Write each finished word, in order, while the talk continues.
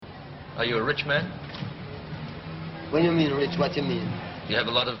Are you a rich man? When you mean rich, what you mean? You have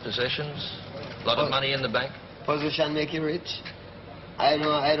a lot of possessions? A lot of money in the bank? Position make you rich? I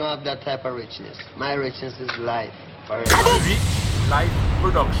don't have that type of richness. My richness is life. Forever. RichLife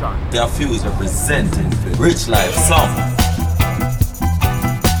Production. They are Fuze representing the RichLife song.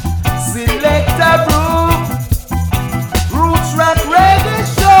 Selecta Roots Rock Reggae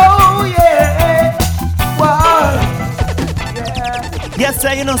Show, yeah. Wow. Yeah. Yes,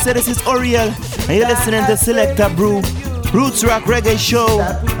 sir, you know, so this is Oriel, and you're listening to Selecta Roots Rock Reggae Show,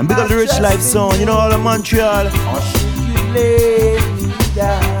 and big up the RichLife song, you know, all of Montreal.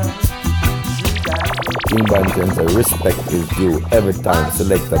 King Banton says respect is due every time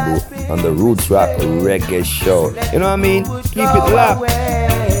Selecta on the Roots Rock Reggae Show. You know what I mean? Keep it locked.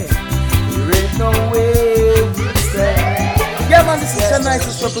 Yeah, man, this is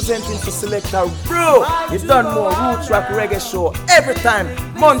Niceness representing for Selecta, bro. You've done more Roots Rock Reggae Show every time.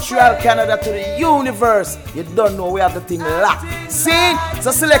 Montreal, Canada to the universe. You don't know we have the thing locked. See? It's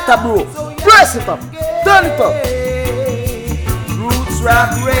a Selecta, bro. Press it up. Turn it up. Roots Rock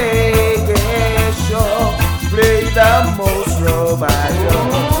Reggae Show. Play the most romantic.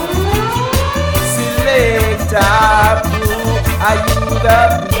 Selecta, bro. Are you the people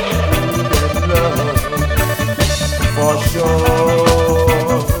that love? For sure.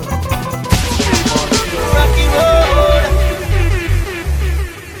 Rocky Road.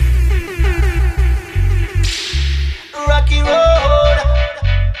 Rocky Road.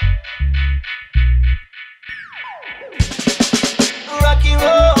 Rocky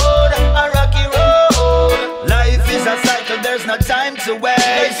Road. A rocky road. Life is a cycle, there's no time to waste.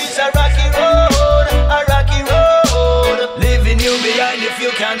 Life is a rocky road. A rocky road. Leaving you behind if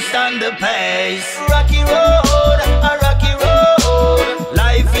you can't stand the pace. Rocky Road. A rocky road.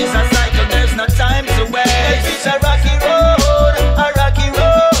 Life is a cycle, there's no time to waste. Life is a rocky road. A rocky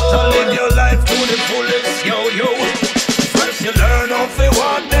road. So live your life to the fullest, yo. First you learn how to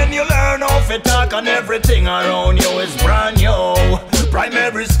walk, then you learn how to talk, and everything around you is brand new.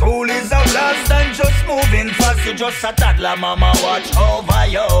 Primary school is a blast and just moving fast. You just a toddler, mama watch over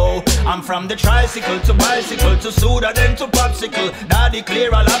you. I'm from the tricycle to bicycle to soda then to popsicle. Daddy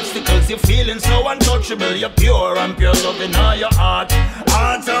clear all obstacles. You're feeling so untouchable. You're pure and pure loving all your heart.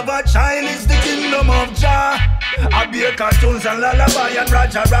 Heart of a child is the kingdom of Jah. I beer cartoons and lullaby and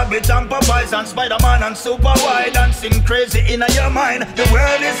Roger Rabbit and Popeyes and Spider-Man and Super Wide dancing crazy in your mind. The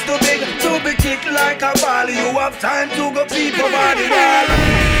world is too big to be kicked like a ball. You have time to go peep over the wall.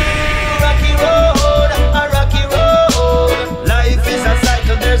 Rocky road, a rocky road. Life is a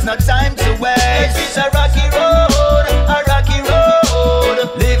cycle, there's no time to waste. Life is a rocky road, a rocky road.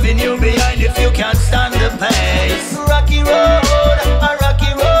 Leaving you behind if you can't stand the pace. Rocky road, a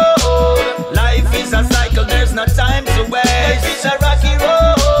rocky road. Life is a cycle, there's no time to waste. Life is a rocky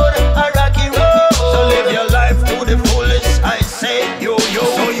road, a rocky road. So live your life to the fullest, I say, yo.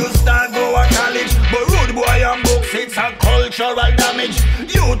 So you start go to college, but rude boy and books, it's a cultural damage.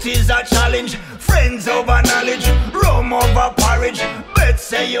 Youth is a challenge, friends over knowledge, rum over porridge. Bet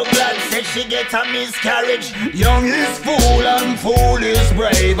say you glad, said she get a miscarriage. Young is fool and fool is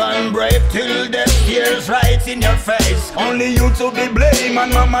brave, and brave till death stares right in your face. Only you to be blamed,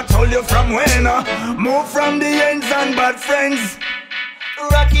 and mama told you from when. Move from the ends and bad friends.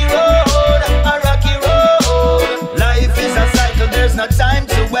 Rocky road, a rocky road. Life is a cycle, there's no time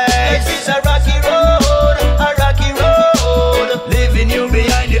to waste. Life is a rocky road, a rocky road. Leaving you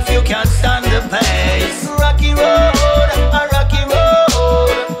behind if you can't stand the pace. Rocky road, a rocky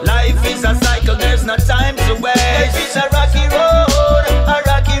road. Life is a cycle, there's no time to waste. Life is a rocky road, a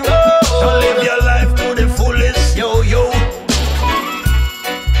rocky road. So live your life to the fullest, yo.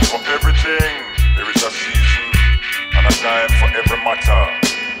 For everything, there is a season and a time for every matter.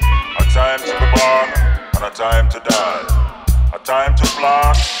 A time to be born and a time to die. A time to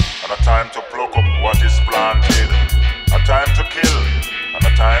plant and a time to pluck up what is planted. A time to kill and a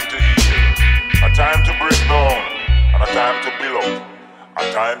time to heal. A time to break down and a time to build up.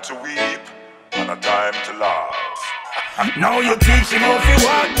 A time to weep and a time to laugh. Now you teach him how to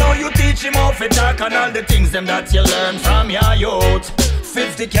walk, now you teach him how to talk, and all the things them that you learn from your youth.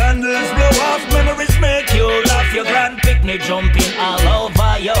 50 candles blow off, memories make you laugh. Your grand picnic jumping all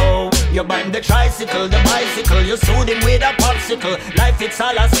over you. You bind the tricycle, the bicycle, you soothe him with a popsicle. Life it's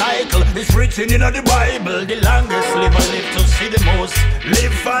all a cycle, it's written in the Bible. The longest live and live to see the most.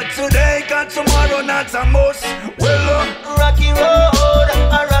 Live for today, cause tomorrow not a must. Well, rocky road,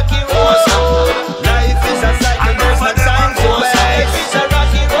 a rocky road. Life is a cycle, there's no time to waste. It's a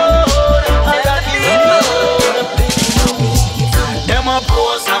rocky road, a rocky road. Them a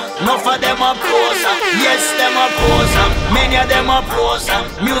poser, enough of them a poser. Yes, them a poser. Many of them a poser,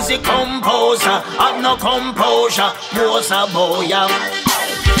 music composer, have no composure, poser boy.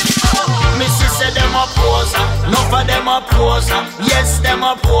 Missy said them a poser, enough of them a poser, yes them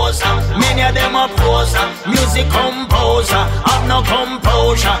a poser, many of them a poser, music composer, have no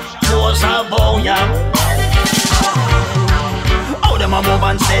composure, poser boy. How them a move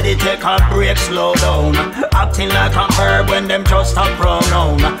and steady, take a break, slow down, acting like a verb when them just a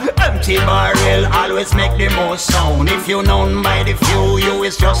pronoun. Empty barrel always make the most sound. If you known by the few, you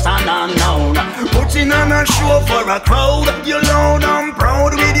is just an unknown. Putting on a show for a crowd, you loud and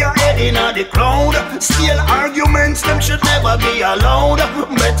proud with your head in the cloud. Still arguments, them should never be allowed.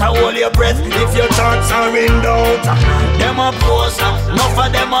 Better hold your breath if your thoughts are in doubt. Them a poser, enough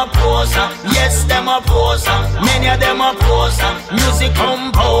of them a poser, yes them a poser, many of them a poser, music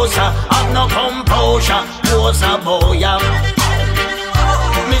composer, have no composure, poser boy.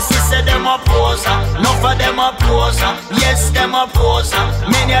 Missy said them a poser, enough of them a poser, yes them a poser,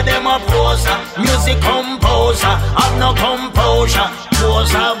 many of them a poser, music composer, have no composure,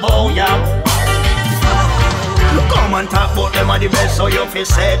 poser boy. Come and talk about them are the best, so you fi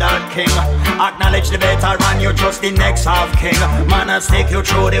say that king. Acknowledge the veteran, you're just the next half king. Manners take you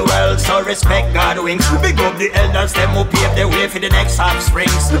through the world, so respect God wings. Big up the elders, them who pave the way for the next half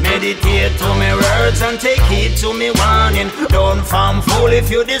springs. Meditate to me words and take heed to me warning. Don't farm fool if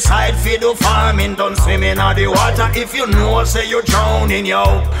you decide fi do farming. Don't swim in the water if you know say you're drowning,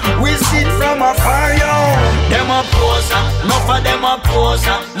 yo. We sit from afar, yo. Them a poser, enough of them a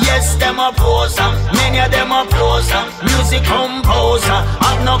poser, yes them a poser, many of them a poser, music composer,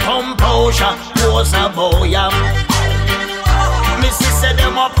 have no composure, poser boy. Missy said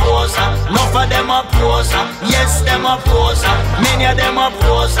them a poser, enough of them a poser, yes them a poser, many of them a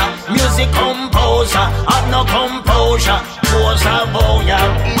poser, music composer, have no composure, poser boy.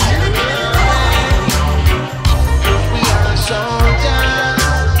 We are soldiers.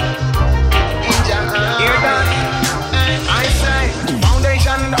 Hear that? I say,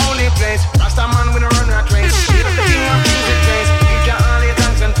 foundation the only place. Rasta man with a run rat race. Hear the king of music trace. Give Jah all your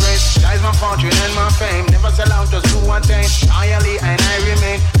thanks and praise. Jah is my fortune and my fame. Never sell out, just do one thing. Loyally and I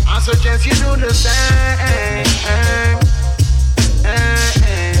remain. I suggest you do the same.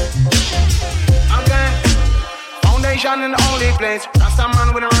 Okay. Foundation in the only place. Rasta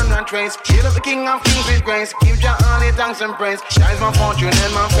man with a run and trace. Hail of the king of kings with grace. Give Jah all your thanks and praise. Jah is my fortune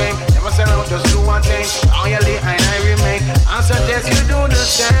and my fame. Never sell out, just do one thing. Loyally and I remain. I suggest you do the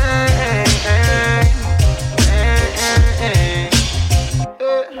same.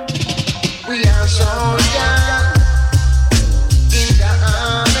 We are soldiers in the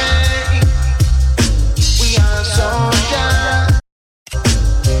army. We are soldiers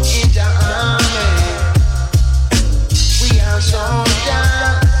in the army. We are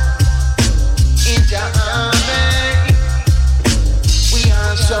soldiers in the army. We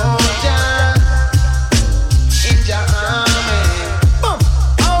are soldiers in the army.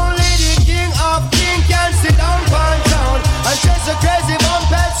 Only the king of kings can sit down for town and chase a crazy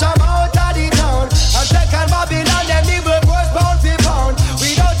bumpers from out of the town. And take on Babylon, them evil boys pound for pound.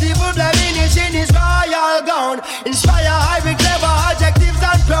 Without evil blemish in his royal gown. Inspire high with clever adjectives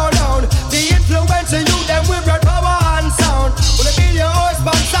and pronoun. The influence of you, them with broad power and sound. Will it be your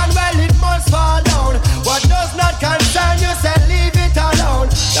husband, son? Well, it must fall down. What does not concern you, say leave it alone.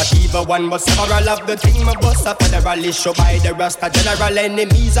 That evil one was several of the team of us, a federal issue by the Rasta general.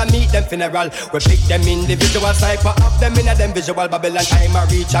 Enemies and meet them funeral. We pick them individual, cipher up them in a them visual. Babylon time I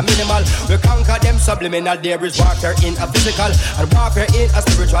reach a minimal. We conquer them subliminal. There is warfare in a physical and warfare in a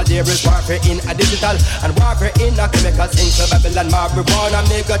spiritual. There is warfare in a digital and warfare in a chemical. Into Babylon marijuana,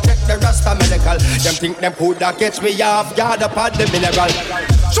 make a check the Rasta medical. Them think them coulda catch me off guard upon the mineral.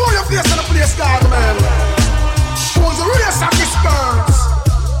 Show your face in the place, dog, man. Who's the race of this birds?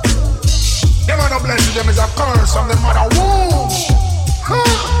 Them are no blessing, them is a curse from the mother womb.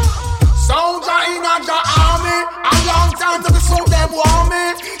 Soldier in a Jah army, a long time to the soul them want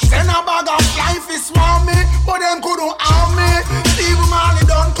me. Send a bag of life is want me, but them couldn't harm me. Steve Marley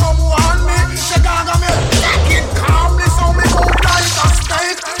don't come warn me. She gaga me, take it calmly, so me move like a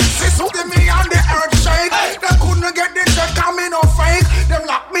snake. Sis who give me and the earth shake. They couldn't get the check, and me no fake. Them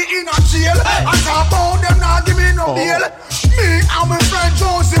lock me in a jail. I talk about them not give me no bail. Me and my friend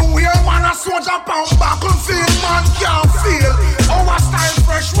Josie, we a man a soldier pound buckle feel, man can't feel. Our style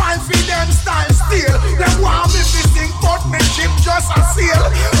fresh, wine feed them style steel. Them want me to sing, but me ship just a sail.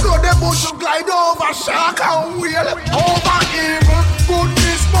 So them Buju glide over shark and whale. Over evil,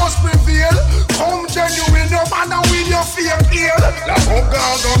 goodness must prevail. Come genuine, no matter with your fear ill. Like a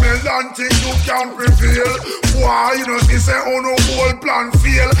gargamel and think you can prevail. war. You know, she say, oh no, whole plan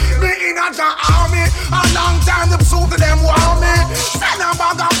fail. Me in a army, a long time the pursuit of them want me. Send a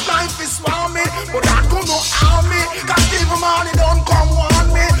bag of life is want me, but that could no harm me. Cause even money don't come on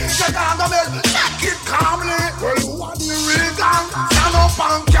me. Chicago Bell, take it calmly. Well, you want the Reagan, stand up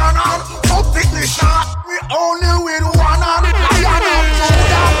and cannon. So pick the shot, we only with one hand. Lion of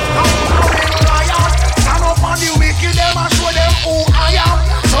Judah, I'm coming lion. Stand up on the wicked, them and show them who I am.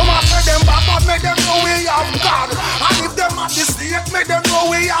 Some of them back, but make them know we have God. And if them at the snake, make them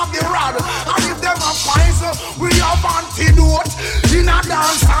know we have the rod. And if them have poison, we have antidote. In a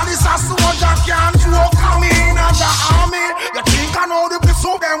dance, and it's a soldier can't joke. Come in as the army. You think I know the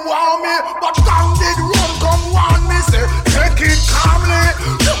pursuit them want me, but gang did run, come want me. Say, take it calmly.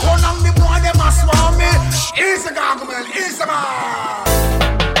 Look on the boy, them a swarm me. Easy government, easy man.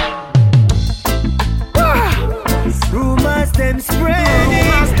 Rumors them spreading,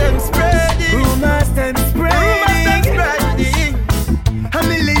 rumors them spreading, rumors them spreading. A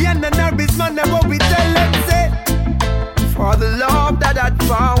million and Norris man, that's what we tell them, say. For the love that had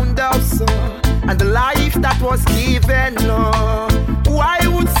found us, and the life that was given, why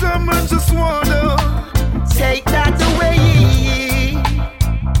would someone just wanna take that away?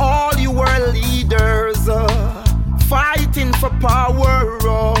 All you were leaders, fighting for power,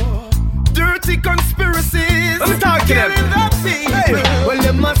 dirty conspiracies. Let me talk to them. Hey. Well,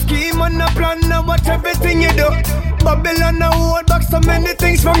 you must scheme on a plan and watch everything you do. Babylon and hold back so many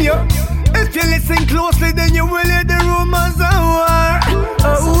things from you. If you listen closely, then you will hear the rumors of war.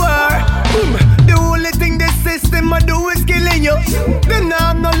 The only thing the system a do is killing you. Then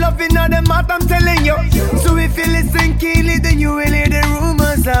I'm not loving all them out, I'm telling you. So if you listen keenly, then you will hear the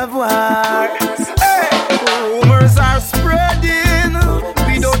rumors of war. Hey. Rumors are spreading.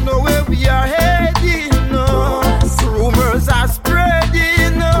 We don't know where we are heading. Rumors are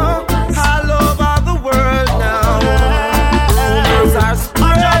spreading all over the world now. Rumors are spreading.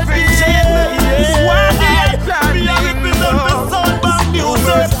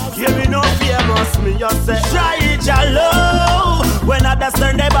 Give me no famous, me just say try it, Jalo. When others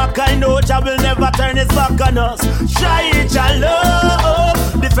turn their back, I know Jah will never turn his back on us. Try it,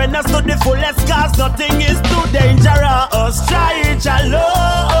 Jalo. Defend us to the fullest, cause nothing is too dangerous. Try it,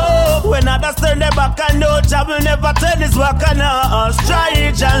 Jalo. When others turn their back, I know Jah will never turn his back on us. Try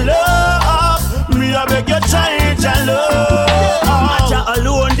it, Jalo. Me I beg you, try it, Jalo. Jah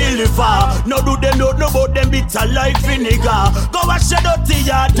alone deliver. No do them know about them bitter life vinegar. Go and shed out to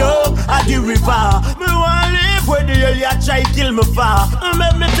your dog at the river. Me want live where the hell you try kill me for.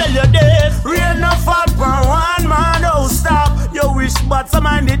 Let me tell you this. Rain no fall for one man, don't stop. You wish but some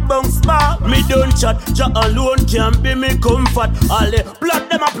man it bounce back. Me don't chat, Jah alone can't be me comfort. All the plot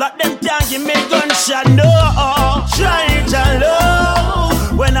them can't give me gunshot. No, try it,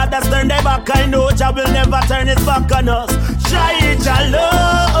 Jalo. When others turn their back, I know Jah will never turn his back on us. Try it,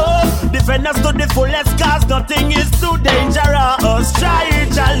 Jalo. Defend us to the fullest, cause nothing is too dangerous. Try it,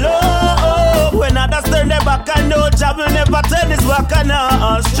 Jalo. When others turn their back, I know Jah will never turn his back on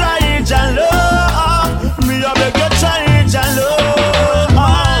us. Try it, Jalo. Me I beg you, try it, Jalo.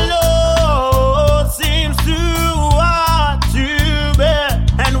 All seems too hard to bear,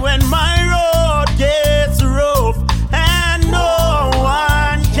 and when my road gets rough and no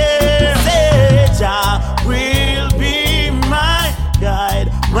one cares, say Jah will be my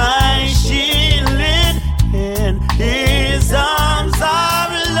guide, my shielding, in his arms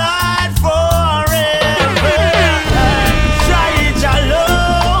I'll light forever. Try it, Jalo.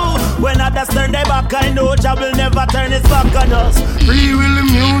 When others turn their back, I know Jah will never turn his back on us. Free will the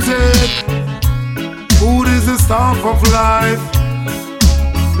music. Food is the stuff of life.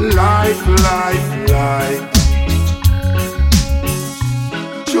 Life, life, life.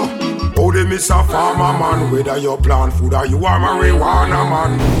 Sure. Oh, they miss a farmer man. Whether you plant food or you are marijuana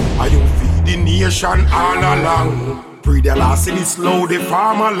man. Are you feed the nation all along? Pre the last in this slow the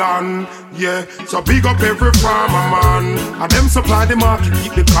farmer land. Yeah, so big up every farmer man. And them supply the market,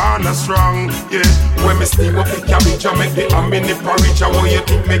 keep the corner strong. Yeah, when me steam up the cabbage, I make the ham in the porridge. Where you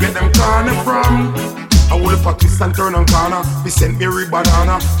think me get them corner from? I would have twist and turn on corner. We sent me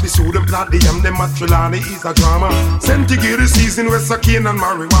banana. We saw them plant the yam, them at Trelani is a drama. Sent to get the season where Sakine and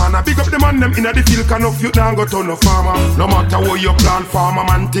marijuana. Big up the man, them in the field, can of you now go to no farmer. No matter where you plant farmer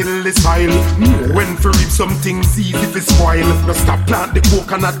man till the style. When for reap something easy if it's spoil. No stop plant the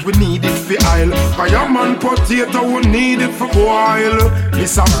coconut, we need it for oil. Fire man potato, we need it for boil.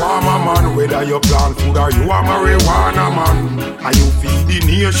 It's a farmer man, whether you plant food or you are marijuana man. And you feed the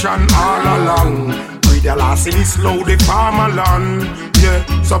nation all along. The last in is slow, the farmer land. Yeah,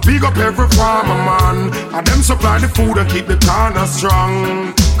 so big up every farmer man. And them supply the food and keep the corner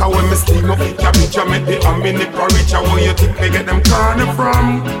strong. Cause when me steam up the cabbage, I make the amini porridge. Where you think me get them corner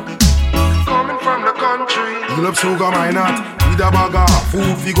from? Coming from the country. Pull up sugar, my nut. With a bagger,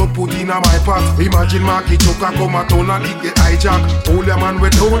 food fi go put in a my pot. Imagine Marky Choker come a town and eat the hijack. All the man we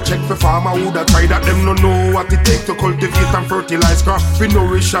don't check for farmer who that try that them no know what it take to cultivate and fertilize crop. We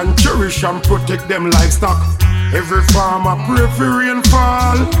nourish and cherish and protect them livestock. Every farmer pray for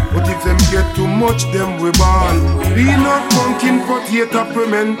rainfall, but if them get too much, them we ball. Peanut, pumpkin, potato,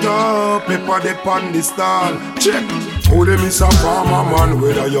 pimento, pepper dip on the stall. Check. Who them is a farmer man,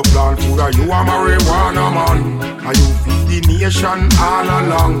 whether you plant food or you a marijuana man. And you feed the nation all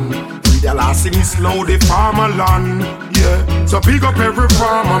along. With the last thing is slow the farmer land. Yeah, so pick up every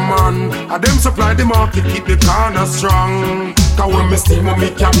farmer man. And them supply the market, keep the corner strong. Cause when me steam up me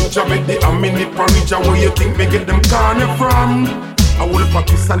cabbage, I make the amini porridge. Where you think me get them corner from? I will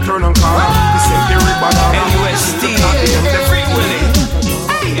Pakistan turn on corner. The same period, but the free Willie.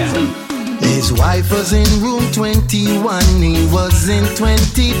 His wife was in room 21, he was in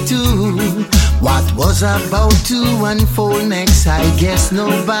 22. What was about to unfold next, I guess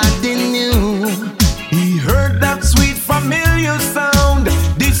nobody knew. He heard that sweet familiar sound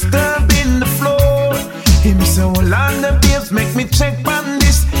disturbing the floor. Him so on the bass, make me check on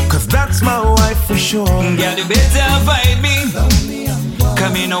this, cause that's my wife for sure. Girl, you better avoid me,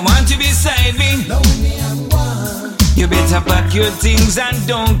 come in, I want you beside me. You better pack your things and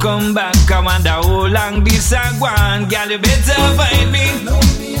don't come back. I wonder how long this a gone. Girl, you better avoid me,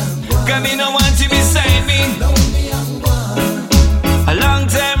 come in, I want you beside me. A long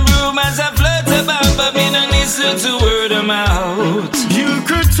time rumors have floated about, but me no listen to word of mouth. You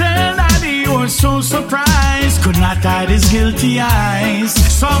could tell that he was so surprised, could not hide his guilty eyes.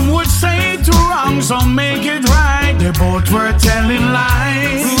 Some would say two wrongs don't make it right, they both were telling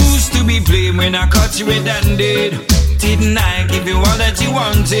lies. Who's to be blamed when I caught you red-handed? Didn't I give you all that you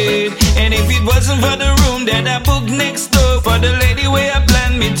wanted? And if it wasn't for the room that I booked next door, for the lady where I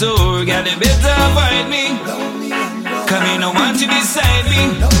planned me tour, girl, you better avoid me, come in, I want you beside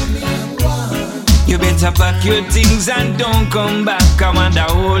me. You better pack your things and don't come back. I wonder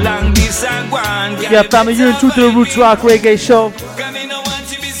how long this a gone. Yeah, family, you're into the Roots Rock Reggae Show.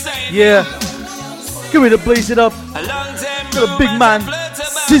 Yeah, give me the blaze it up. To the big man,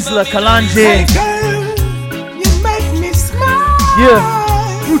 Sizzla Kalanje.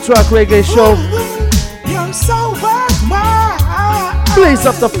 Yeah, Roots Rock Reggae Show. You're so worthwhile. Blaze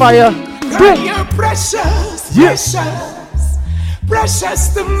up the fire. Girl, you're precious, precious,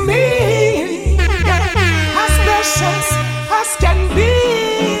 precious to me. As precious as can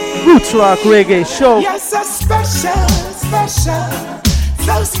be. Roots Rock Reggae Show. You're so special, special,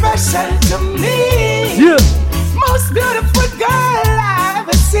 so special to me. Yeah. Most beautiful girl I've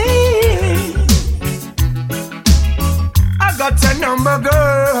ever seen. I got a number,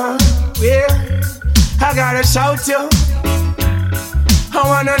 girl. Yeah, I gotta shout you. I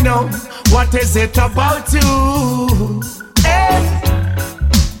wanna know what is it about you. Hey,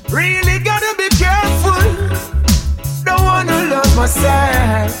 really gotta be careful. Don't wanna love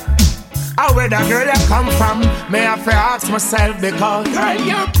myself. Where that girl I come from, may I have to ask myself because girl,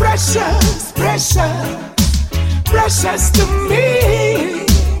 you're precious, precious, precious to me.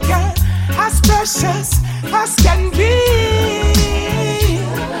 Girl, as precious as can be.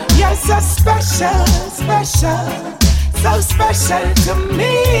 You're so special, special, so special to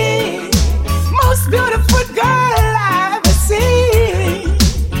me. Most beautiful girl I've ever seen.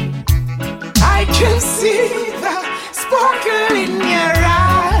 I can see the sparkle in your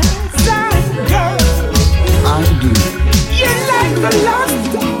eyes, and girl, I do. you're like the love.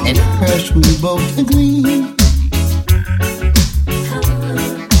 And first we both agree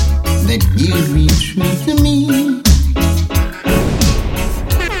that you'd be true to me.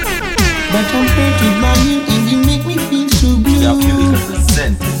 But I'm hurted by you and you make me feel so blue. We are Fuze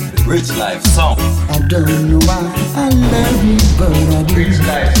representing the RichLife song. I don't know why I love you, but I do.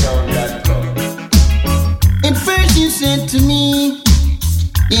 RichLife song.com. At first you said to me,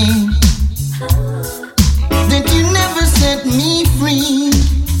 yeah, that you never set me free.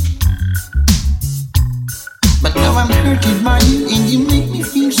 But now I'm hurted by you and you make me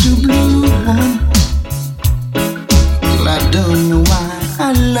feel so blue, woman. Well, I don't know why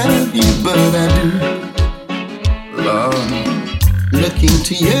I love you, but I do. Lord, look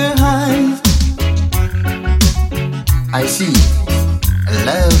into your eyes, I see a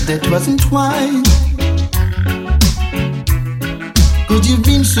love that wasn't twice. 'Cause you've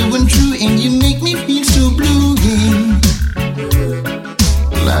been so untrue and you make me feel so blue, yeah.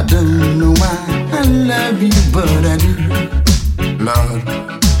 Well, I don't know why I love you, but I do. Lord,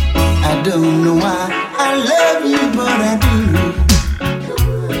 I don't know why I love you, but I do.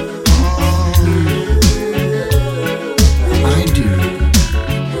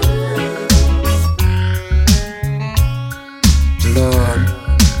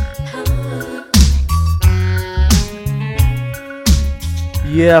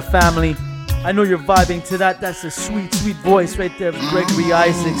 Yeah, family. I know you're vibing to that. That's a sweet, sweet voice right there of Gregory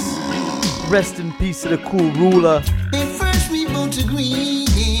Isaacs. Rest in peace to the cool ruler.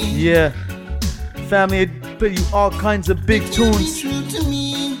 Yeah. Family, I play you all kinds of big tunes.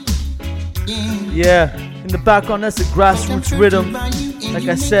 Yeah. In the background, that's a grassroots rhythm. Like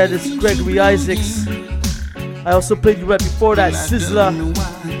I said, it's Gregory Isaacs. I also played you right before that Sizzla,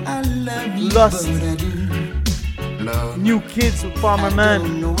 Lust, New Kids with Farmer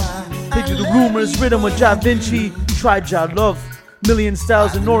Man. Played you the Rumors rhythm with Vinci, Tried Ja Love, Million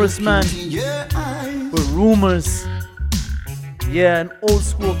Styles and Norris Man with Rumors. Yeah, an old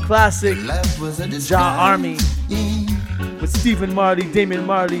school classic, Ja Army with Stephen Marley, Damaian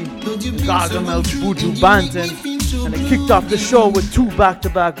Marley, Gargamel, Buju, Banton. And it kicked off the show with 2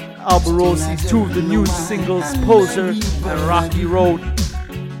 back-to-back Alborosies, 2 of the new singles, Poser and Rocky Road.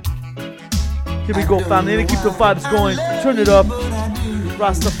 Here we go, family. Let me keep the vibes going. Turn it up.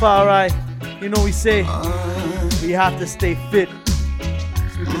 Rastafari. You know we say, we have to stay fit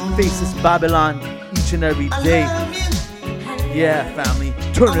so we can face this Babylon each and every day. Yeah, family.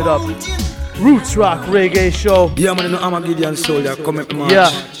 Turn it up. Roots Rock Reggae Show. Yeah, man, I'm a Gideon soldier. Come at March.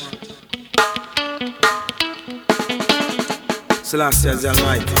 Yeah. Selassie is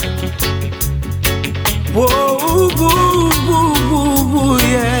Almighty. Whoa, whoa, whoa, whoa,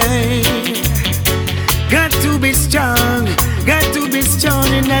 yeah. Got to be strong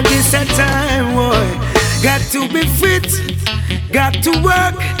in this time, boy. Got to be fit, got to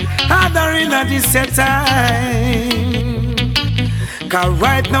work harder in this time. Cause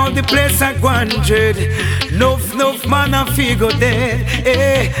right now the place I wanted, enough man I figure dead.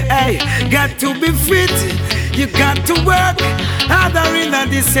 Hey, got to be fit, you got to work harder in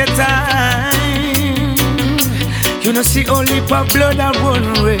this time. You know, see only for blood I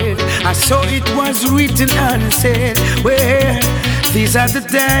run red. I saw it was written and said, well, these are the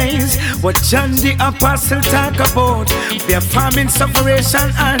days what John the Apostle talk about. Their famine,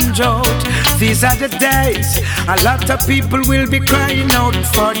 separation and drought. These are the days a lot of people will be crying out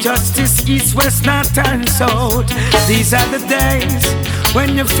for justice, east, west, north and south. These are the days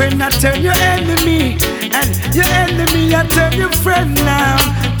when your friend I turn your enemy, and your enemy I turn your friend now.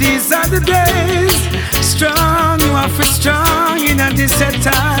 These are the days, strong, you have to strong in this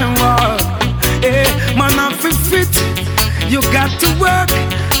time war. Man, I feel fit, you got to work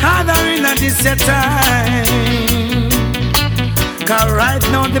harder in this time. Cause right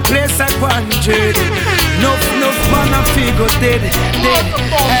now the place I wanted, enough man I figure dead.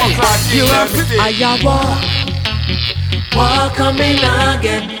 Hey, you have to Walk on me now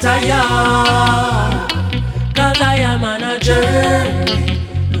get tired. Cause I am on a journey,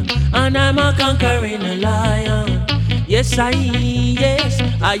 and I'm a conquering lion. Yes, I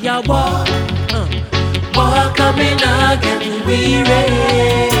walk on me now get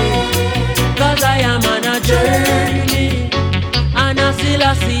weary. Cause I am on a journey, and I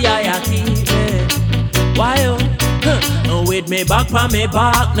still see I keep it. Why with me back on me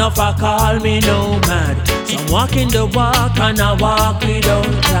back, now for call me nomad. So I'm walking the walk and I walk without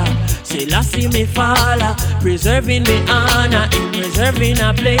that. Still I see me follow, preserving me honor, in reserving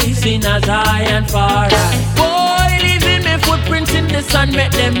a place in a Zion far right. Boy, leaving me footprints in the sun,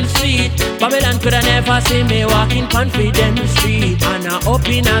 make them see it. Babylon coulda never see me walking confident street. And I up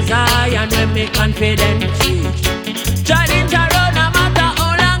in a Zion when me confident street. Challenge around no matter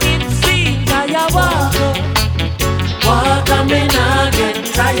how long it seems. I walk and me not get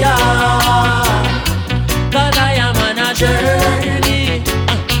tired. Cause I am on a journey,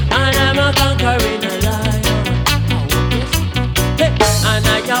 and I'm a conquering lion. Hey, and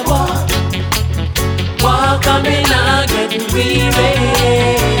I walk and me not get weary.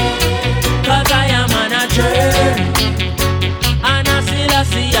 Cause I am on a journey, and I still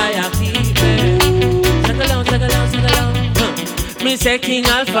see I keep it. Take along. Me say King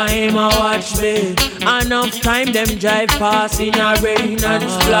Alpha, him a watch me. Enough time them drive past in a rain and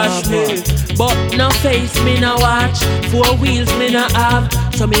splash me. But no face me no watch, 4 wheels me no have,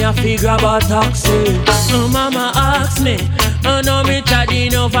 so me a figure about taxi. Mama asks me, know me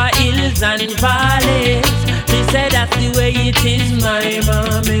treading over hills and valleys. Me say that's the way it is, my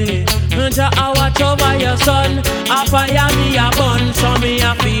mommy. I watch over your son, I fire me a bun, so me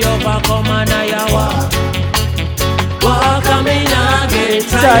a fi overcome and I walk. Walk on me now get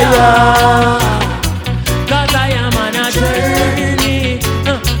tired. Cause I am on a journey,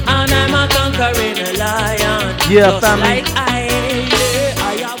 and I'm a conquering lion. Yeah, family.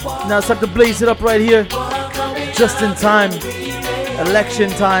 Now it's time to blaze it up right here. Just in time.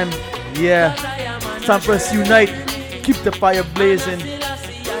 Election time. Yeah. It's time for us to unite. Keep the fire blazing.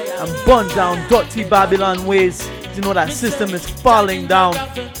 And burn down dirty Babylon ways. You know that system is falling down.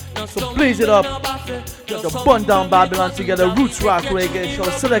 So blaze it up. Got the Bun Down Babylon together. Roots Rock Reggae Show.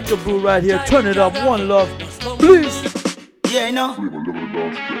 Selecta Brew right here. Turn it up. One love. Please. Yeah, you know.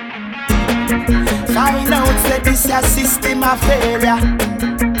 Find out that this a system of failure.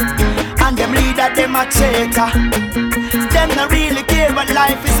 And them leader, them a traitor. Them not really care what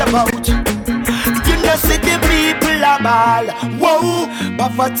life is about. You know see the people a ball. Whoa,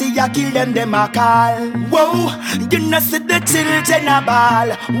 poverty a kill them a call. Whoa, you know see the children a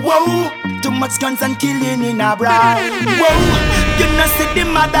ball. Whoa, too much guns and killing in a brawl. Whoa, you know see the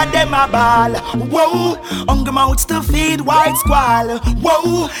mother them a ball. Whoa, hungry mouths to feed white squall.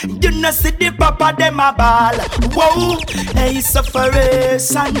 Whoa, you know see the papa them a ball. Whoa, hey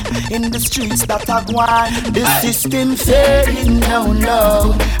sufferation in the streets that are gone. The system failing down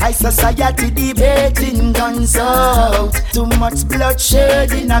low. High society debating guns out. Too much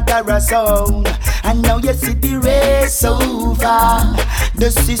bloodshed in a carousel. And now you see the race over. The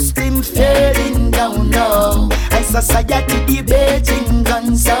system failing down low. High society debating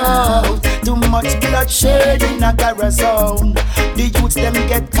guns out. Too much bloodshed in a carousel. The youths them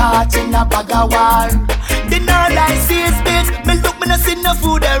get caught in a bag of war. The all I see is big. Me look, me no see no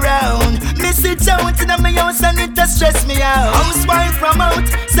food around. Me sit out in my house and it just stress me out. Housewife from out,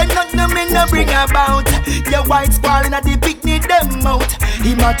 say nothing me no bring about. Your white squalling at the picnic them out.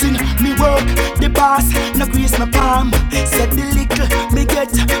 Imagine me work, the boss no grease my palm. Said the little me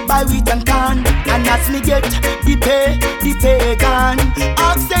get by wheat and corn. And as me get the pay gone.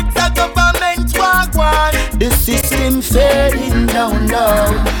 Offset the government walk one. The system failing down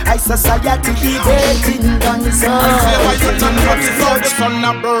low. High society debating guns out. The sun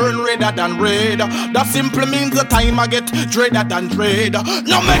a burn redder than red. That simply means the time I get dreader than dread.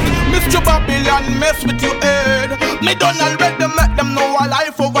 Now make Mr. Babylon mess with your head. Me done already make them know a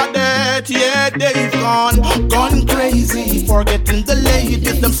life over death. Yeah, they've gone crazy. Forgetting the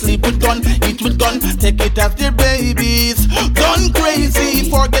ladies, them sleep with gun, eat with gun, take it as their babies. Gone crazy,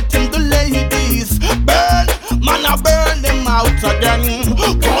 forgetting the ladies. Burn, man I burn them out again.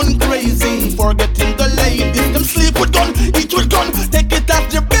 Gone crazy, forgetting the ladies, them sleep with gun, eat with gun, take it as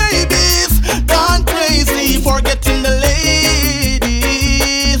their babies. Gone crazy, forgetting the ladies.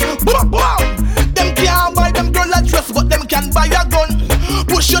 Them can't buy them girl a dress, but them can buy a gun.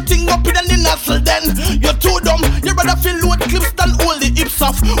 Push your thing up in the nozzle, then you're too dumb. You rather feel load clips than hold the hips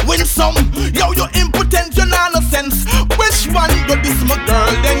off. Win some, yo, you're impotent, you're not no sense. Which one go this my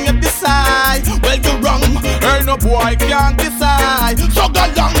girl, then you decide. Well, you're wrong, hey, no boy can't decide. So go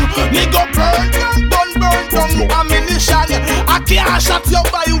long, me go burn down ammunition. I can't shot your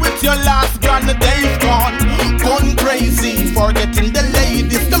boy with your last gun, the day's gone. Gone crazy, forgetting the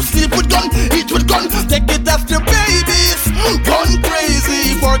ladies. Them sleep with gun, eat with gun, take it as their babies. Gone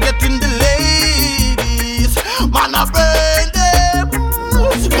crazy, forgetting the ladies. Man, I burn them.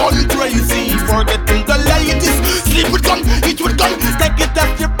 Gone crazy, forgetting the ladies. Sleep with gun, eat with gun, take it as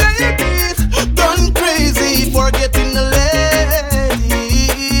their babies. Gone crazy, forgetting the ladies.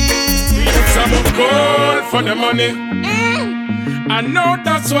 Some call for the money. I know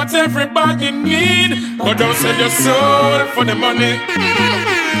that's what everybody need, but don't sell your soul for the money.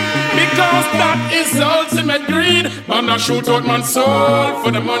 Because that is the ultimate greed. Man, I shoot out my soul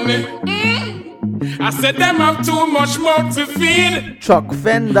for the money. I said them have too much more to feed. Chuck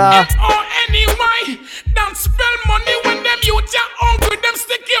Fenda. Or anyway, don't spell money when them youth are hungry. Them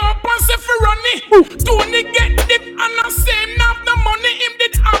stick you up and say for runny. Tony get dip and I say him have the money. Him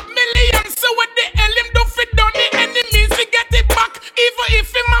did have millions, so what the hell him do fit done it? Enemies he get it back, even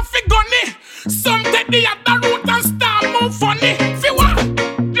if him have fi gunny. Some take the other route and start move funny. Fi what?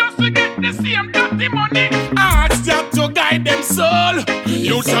 Just to get the same dirty money. Ask them to guide them soul.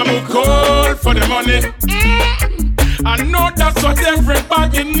 You some call for the money. I know that's what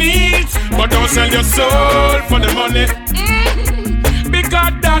everybody needs, but don't sell your soul for the money.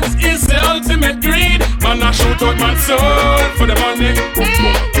 Because that is the ultimate greed. Man, I shoot out my soul for the money.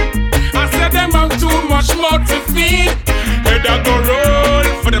 I said them have too much more to feed. Head I go roll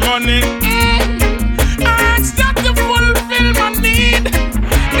for the money. Ask that to fulfill my need.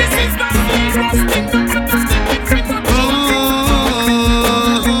 This is the serious thing.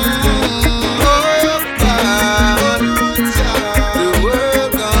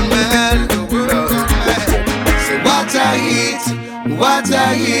 What a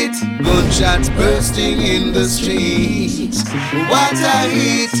hit, gunshots bursting in the streets. What a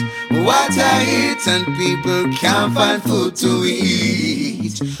hit, and people can't find food to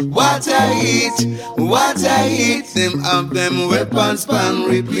eat. What a hit, them have them weapons pan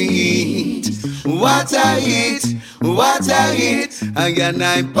repeat. What a hit, what a hit. Again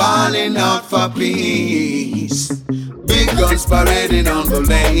I'm calling out for peace. Big guns parading on the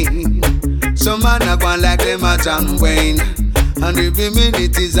lane. Some man are going like them a John Wayne. And every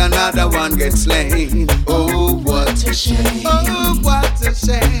minute is another one gets slain. Oh, what a shame. Oh, what a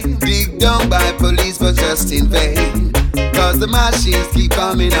shame. Dig down by police but just in vain. Cause the machines keep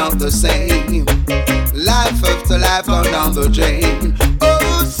coming out the same. Life after life on down the drain.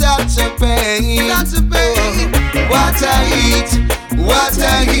 Oh, such a pain. Such a pain. What a hit. What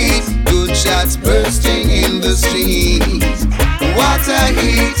a hit. Good shots bursting in the streets. What a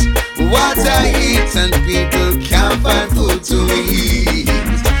hit. What a hit, and people can't find food to eat.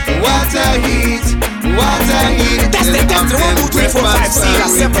 What a hit, what a hit. That's the 1, 2, 3, 4, 5, 6,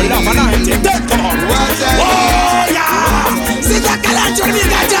 7, love, and 9, 10, come on. What a hit. Oh, yeah. See that Galancho, we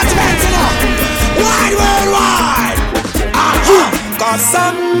got judgment, you know. Wide, worldwide. Cause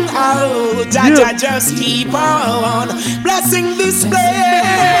somehow, Jaja just keep on blessing this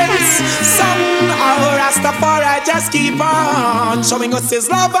place. Somehow, Rastafari just keep on showing us his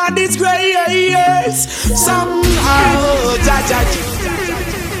love and his grace. Somehow, Jaja.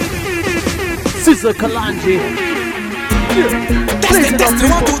 Sizzla Kalanji. That's the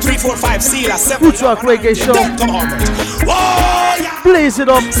 1, 2, 3, 4, 5, 6, 7. Roots Rock Reggae Show. Come on. Whoa, yeah. Blaze it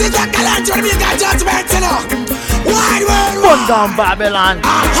up. Sizzla Kalanji, we got judgment, you know. Wide world. Run down Babylon.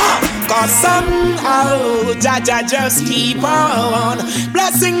 Cause somehow Jaja just keep on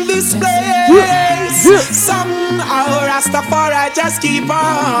blessing this place. Somehow Rastafari just keep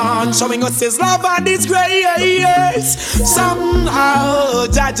on showing us his love and his grace. Somehow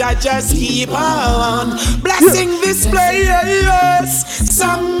Jaja just keep on blessing this place.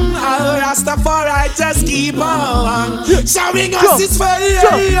 Somehow Rastafari just keep on showing us his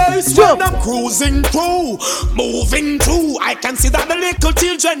face. When I'm cruising through, moving through, I can see that the little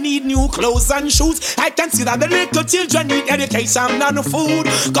children need new clothes and shoes. I can see that the little children need education and food.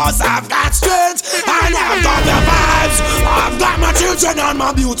 Cause I've got strength and I've got the vibes. I've got my children and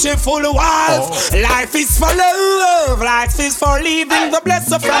my beautiful wife. Life is for love, life is for living. The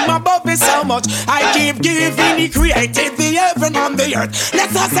blessing from above is so much I keep giving. He created the heaven and the earth.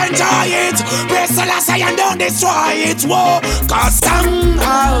 Let us enjoy it. Praise Selecta and don't destroy it. Whoa. Cause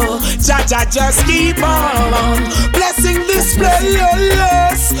somehow Jaja just keep on blessing this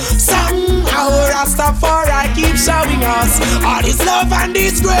place. Somehow Rastafari keep showing us all his love and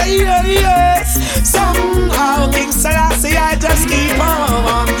his grace. Somehow King Selassie I just keep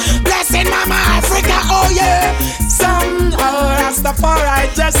on blessing Mama Africa, oh yeah. Somehow Rastafari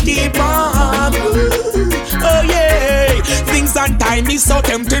just keep on, oh yeah. Things and time is so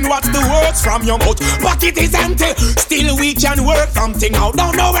tempting. What's the words from your mouth? Pocket is empty. Still we can work something out.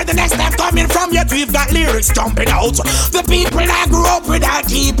 Don't know where the next time coming from yet. We've got lyrics jumping out. The people I grew up with I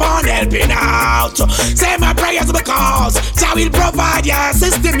keep on helping out. Say my prayers because Jah will provide. Yeah,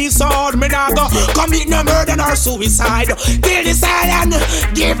 system is sound. Me not go commit no murder nor suicide. Till this island,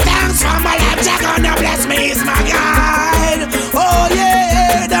 give thanks for my life. Jah gonna bless me, is my guide. Oh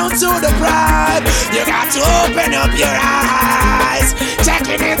yeah, down to the pride. You got to open up your eyes.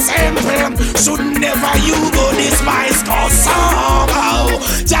 Checking it simple. Should never you go despise. Cause somehow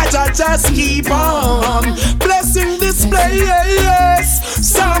Jaja just keep on blessing this place.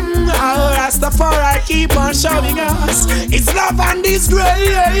 Somehow Rastafari keep on showing us his love and his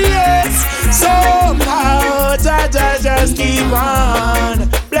grace. Somehow Jaja just keep on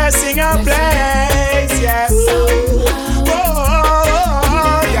blessing our place. Yeah.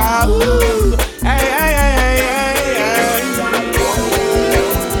 Oh, yeah. Hey, hey, hey, hey,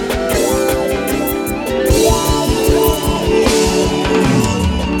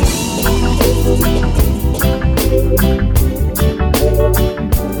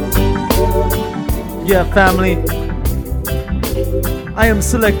 Yeah, family. I am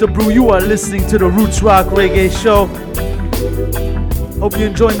Selecta Brew. You are listening to the Roots Rock Reggae Show. Hope you're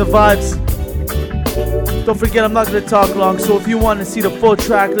enjoying the vibes. Don't forget, I'm not going to talk long, so if you want to see the full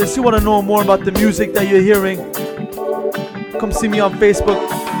track list, you want to know more about the music that you're hearing, come see me on Facebook,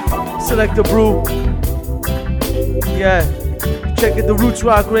 Selecta Brew. Yeah, check out the Roots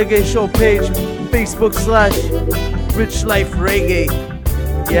Rock Reggae Show page, Facebook/RichLife Reggae.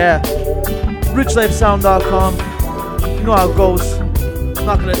 Yeah, RichLifeSound.com. You know how it goes. I'm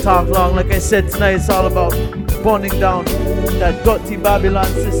not going to talk long. Like I said, tonight it's all about burning down that dirty Babylon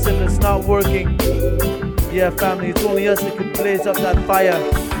system that's not working. Yeah, family, it's only us that can blaze up that fire.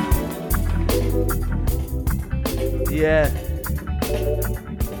 Yeah.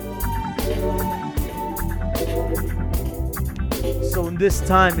 So in this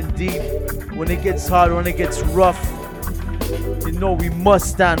time, indeed, when it gets hard, when it gets rough, you know we must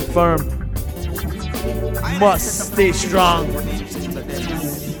stand firm. must stay strong.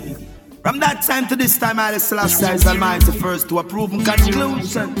 From that time to this time, I Selecta is Almighty first to a proven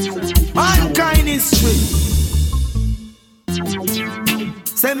conclusion. Mankind is free.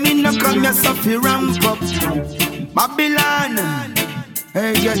 Say me no come here so fi ramp up Babylon.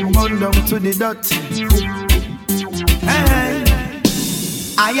 Hey, get run down to the dot. Hey,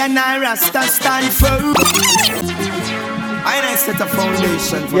 I and I Rasta stand firm. I set a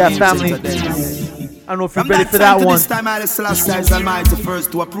foundation for family. I don't know if you're ready for that one. This time, I Selecta is Almighty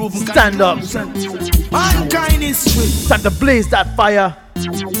first to a proven stand up. Mankind is free. Time to blaze that fire.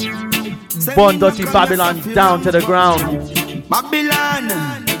 Burn dirty Babylon down to the ground. Babylon,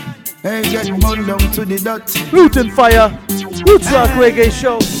 hey, get run down to the dot. Lutan Fyah, Roots Rock Reggae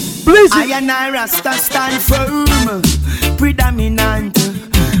Show. Blaze it. I and I Rasta stand firm, predominant.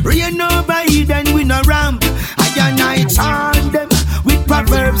 Rain over Eden, we no ramp. I and I chant them with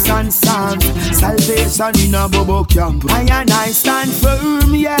proverbs and psalms. Salvation in a bobo camp. I and I stand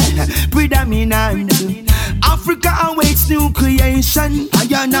firm, yeah, predominant. Africa awaits new creation. I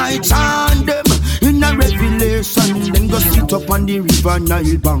and I chant them in a revelation. Then go sit up on the river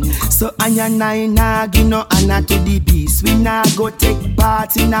Nile bank. So I and I nah give no honor to the beast. We nah go take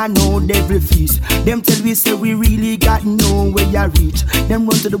part in a no devil feast. Them tell we say we really got nowhere to reach. Them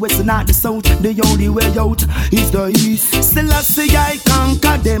run to the west and not the south. The only way out is the east. Still I say I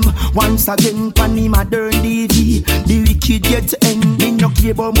conquer them once again. Pani modern DV. The wicked get to end. Me no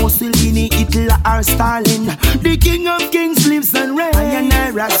care about Mussolini, Hitler or Stalin. The king of kings lives and reigns. I and I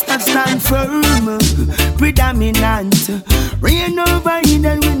Rasta stand firm, predominant. Rain over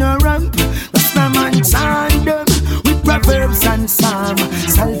Eden we no ramp. Rasta man chant them with proverbs and psalms.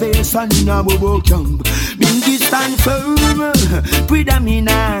 Salvation in a bobo camp. Bingi stand firm,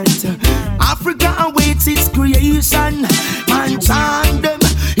 predominant. Africa awaits its creation. Man chant them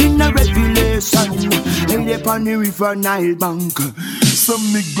in a revelation. Hey, upon the river Nile bank. Some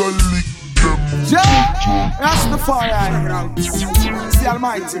nigga lick them. Yeah, that's the fire. It's the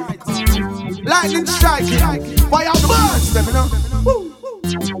Almighty. Lightning striking. Fire burns them, you know.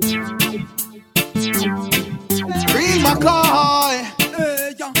 Mckoy.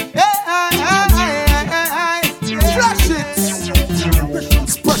 Flash it.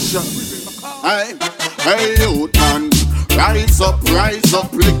 It's pressure. Hey, youth man. Rise up,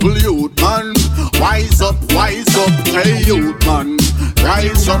 little youth man. Wise up, hey youth man.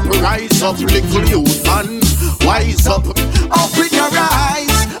 Rise up, little youth man. Wise up. Open your eyes.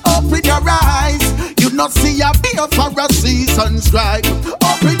 You not see a beer for a season's drive.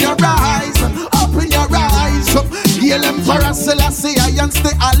 Open your eyes. Hail Emperor Selassie and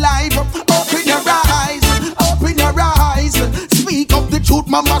stay alive. Open your eyes. Speak of the truth,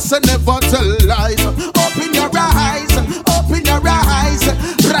 mama say never tell lies. Open your eyes.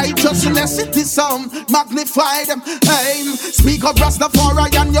 Righteousness it is magnified. Aim. Speak of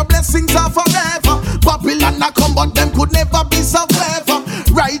Rastafari and your blessings are forever. Babylon a come but them could never be so clever.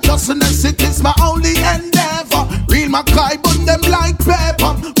 Righteousness it is my only endeavor. Real Mckoy burn them like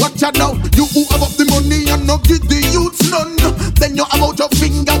pepper. Watch out now, you who have up the money and no give the youths none. Then you have out your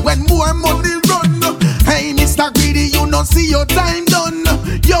finger when more money run. Hey Mr. Greedy, you don't see your time done.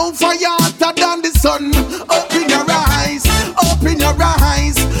 Yo, fire hotter than the sun. Open your eyes.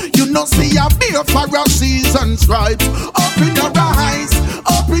 You don't see a beer for a season's right. Open your eyes.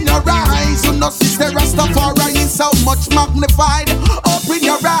 You know sister Rastafari is so much magnified. Open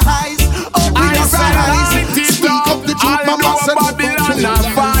your eyes. Speak of the truth, mama said Babylon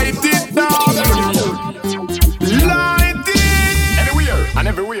fight it down. Light it anywhere and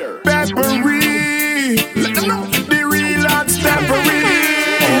everywhere. Peppery, let them know the real hot Peppery.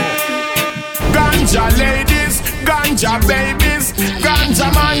 Ganja ladies, ganja babies, ganja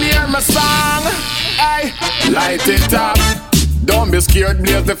man hear my song. Hey, light it up. Don't be scared,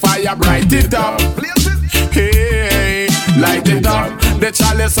 blaze the fire, bright it up. Hey, light it up. The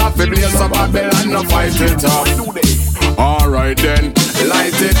chalice of the blaze of Babylon, no fight it up. Alright then,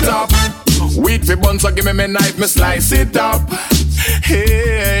 light it up. Wheat for bun, so give me my knife, me slice it up.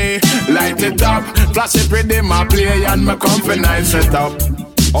 Hey, light it up. Flash it with them, I play and me come for nice it up.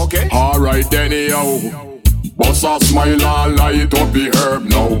 Okay. Alright then, yo. Boss a smile and light up the herb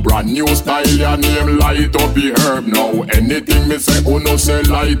now. Brand new style and name light up the herb now. Anything me say, oh no say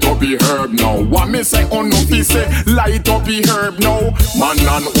light up the herb now. What me say, oh no fi say light up the herb now. Man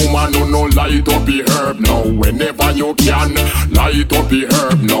and woman, oh no light up the herb now. Whenever you can, light up the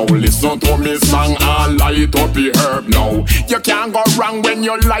herb now. Listen to me song and light up the herb now. You can't go wrong when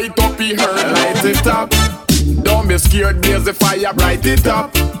you light up the herb. Light it up. Don't be scared, blaze the fire, bright it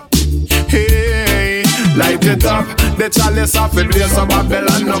up. Hey, light it up. The chalice of the blaze of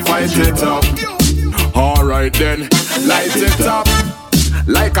Babylon, no fight it up. Alright then, light it up.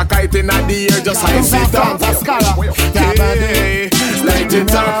 Like a kite in the air, just ice it up. Hey, light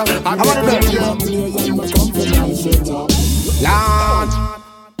it up. I Lord,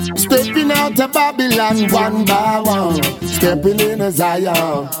 stepping out of Babylon one by one, stepping in a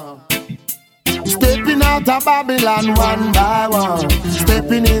Zion. Stepping out of Babylon one by one,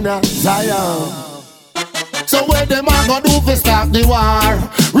 stepping in a Zion. So where them a go do for stop the war?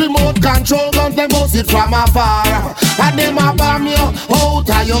 Remote control guns, them bust it from afar. And them a bomb you out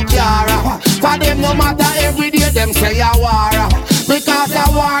of your car. For them no matter every day them say a war. Because a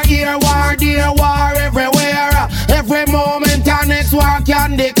war here, war there, war everywhere. Every moment a next war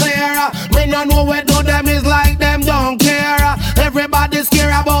can declare. Me no know what do them is like them don't care. Everybody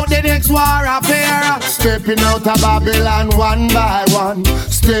scared about the next war affair. Stepping out of Babylon one by one,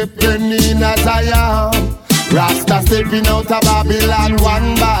 stepping in as I am. Rasta stepping out of Babylon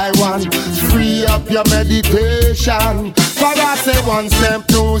one by one. Free up your meditation. For I say 1 step,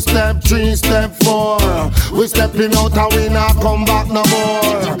 2 step, 3 step, 4. We stepping out and we not come back no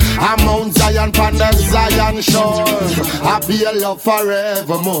more. I'm Mount Zion from the Zion shore. I be a love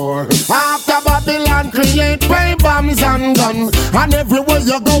forevermore. After Babylon create pay bombs and guns, and everywhere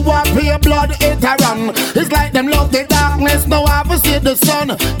you go up here blood it a run. It's like them love the darkness, now I see the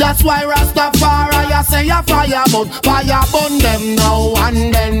sun. That's why Rastafari I say a fire burn them now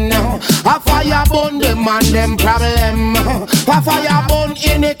and then. A fire burn them and them problem. A fire burn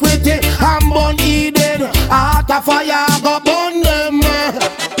iniquity and burn Eden. A heart of fire go burn them.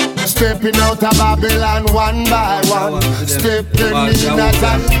 Stepping out of Babylon one by one, stepping in as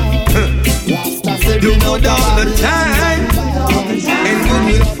I do good all the time, and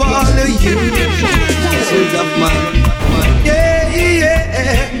we will follow you. Sons of man, yeah.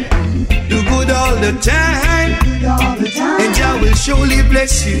 Do good all the time, and Jah will surely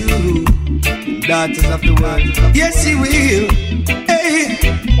bless you. Daughters of the world, yes He will. Hey,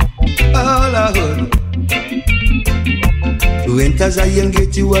 oh Lord. To enter Zion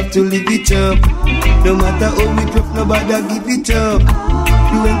gate you have to live it up. No matter how we tough, nobody give it up.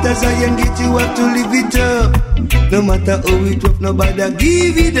 To enter Zion gate you have to live it up. No matter how we tough, nobody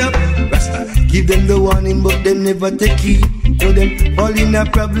give it up. Rasta, give them the warning but them never take it. Know them fall in a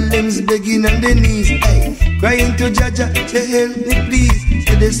problems, begging on their knees. Hey, crying to Jaja, say help me please.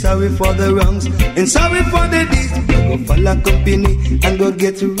 Say they're sorry for the wrongs and sorry for the deeds. Go follow company and go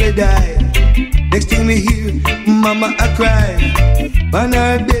get red eye. Next thing we hear, mama I cry on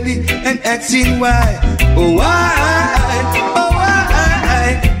her belly and asking why. Oh why, oh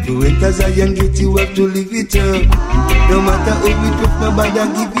why. To enter Zion gate you have to live it up. No matter how we tough, nobody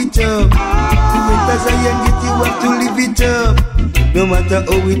give it up. To enter Zion gate you have to live it up. No matter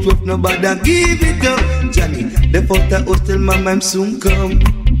how we tough, nobody give it up. Johnny, the photo hostel mama soon come.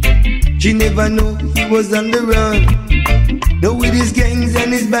 She never know he was on the run. Now with his gangs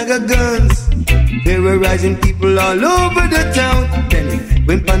and his bag of guns, terrorizing people all over the town. Then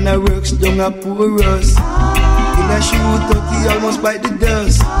when Panda works down a poor us. In a shootout he almost bite the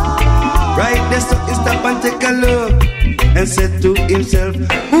dust. Right there so he stop and take a look, and said to himself,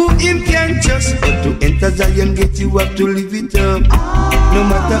 who him can trust? But to enter Zion gate you have to live it up. No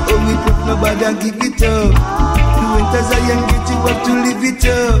matter how we tough, nobody give it up. To enter Zion gate you have to live it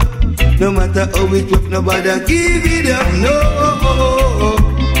up. No matter how we tough, nobody give it up. No.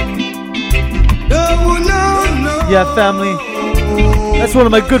 Yeah, family. That's one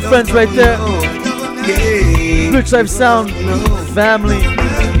of my good friends right there. RichLife Sound family.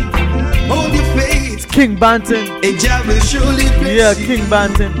 It's King Banton. Yeah, King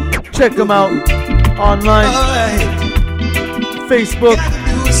Banton. Check him out online. Facebook.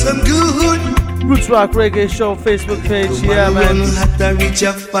 Roots Rock Reggae Show Facebook page. Yeah, man. Have to reach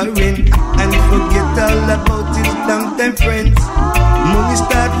a foreign and forget all about his long-time friends. Money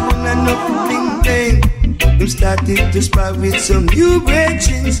start running up bling bling. Him started to spar with some new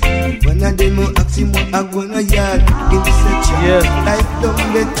brethren. One of them will ask him what I gonna yard. In the section, life don't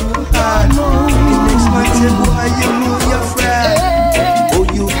get too hard. The next man say, boy, you know you're fried. Oh,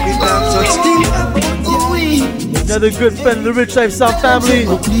 you feel I'm such thing. Another good friend of the RichLife Sound family.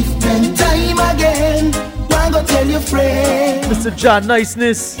 Time again, I'm gonna tell your friend. Mr. John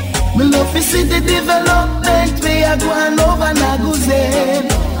Niceness. Me love to see the development. We are going over Naguzen.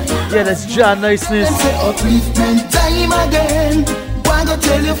 Yeah, that's John Niceness. Say upliftment time again. Why go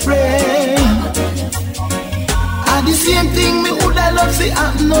tell your friend? And the same thing me woulda love see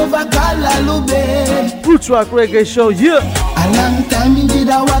happen over Kalalube. Roots Rock Reggae Show, yeah. A long time me did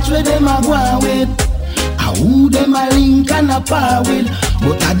a watch where them a go with. A who them a link and a par with.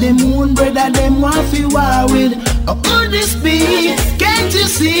 But a them own brother them want fi war with. How could this be? Can't you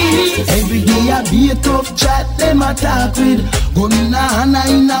see? Every day I be a tough chat, them I talk with. Gun in a hand and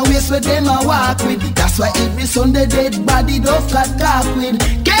in a waist where them I walk with. That's why every Sunday dead body does got talk with.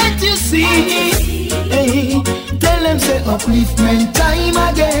 Can't you see? Hey, tell them say upliftment time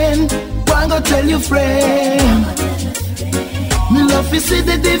again. Go and go tell your friend. Me love to see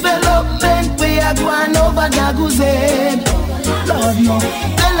the development we are going over Dago's head. Lord no,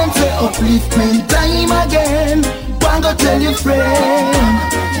 tell them say upliftment time again. Go and go tell your friend.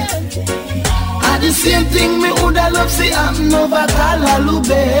 And the same thing me woulda love see happen over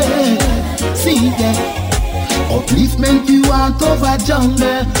Kalalube. See that. Upliftment you want over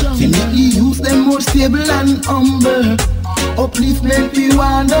jungle. To make you use them more stable and humble. Upliftment we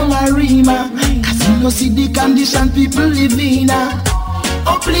want on a Rima. Cause you know see the condition people live in.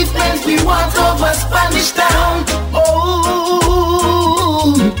 Upliftment we want over Spanish Town.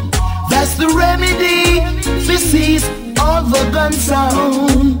 Oh, that's the remedy. This is all the gun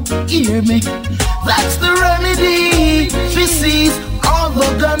sound. Hear me. That's the remedy. This is all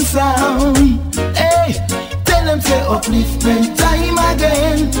the gun sound. Hey, tell them say upliftment time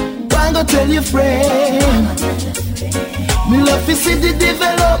again. Go and go tell your friend. Me love to see the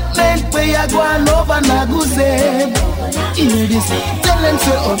development where you going over Naguze. Hear this, tell them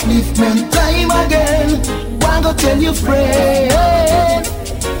say upliftment time again. Go and go tell your friend.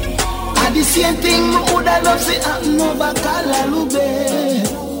 And the same thing me woulda love see happen over Kalalube.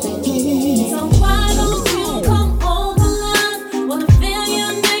 So why don't you come over, love? Wanna feel you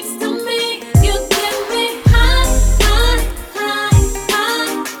next to me. You get me high, high, high,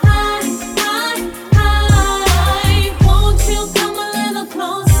 high, high, high, high. Won't you come a little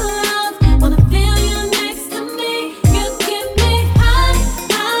closer, love? Wanna feel you next to me. You get me high,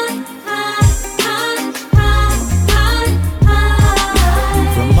 high, high, high, high,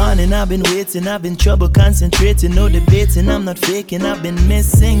 high. From morning I've been waiting, I've been trouble concentrating, no debating, I'm not faking, I've been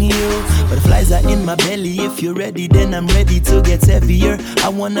missing you. Butterflies are in my belly, if you're ready then I'm ready to get heavier. I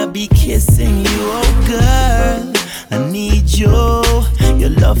wanna be kissing you, oh girl, I need you. Your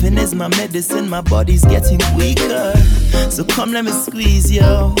loving is my medicine, my body's getting weaker. So come let me squeeze you.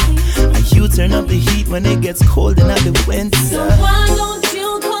 And you turn up the heat when it gets cold in the winter. So why don't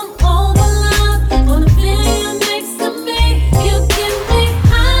you come over, love? Wanna feel you next to me. You get me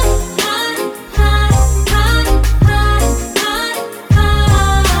high, high, high, high, high,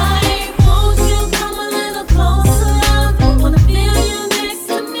 high. Won't you come a little closer, love? Wanna feel you next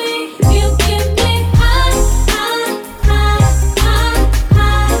to me. You get me high, high, high, high,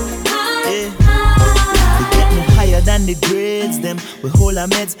 high, high. We get me higher than the grades, them. We hold our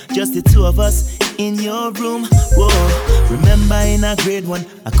meds, just the two of us in your room. Whoa, remember in a grade 1,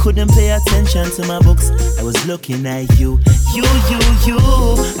 I couldn't pay attention to my books. I was looking at you.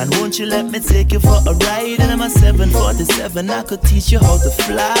 And won't you let me take you for a ride? And I'm a 747, I could teach you how to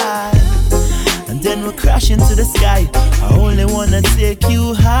fly. And then we'll crash into the sky. I only wanna take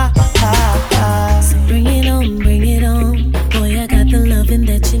you high, high, high. So bring it on. Boy, I got the loving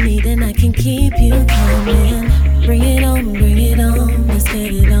that you need and I can keep you coming. Bring it on, let's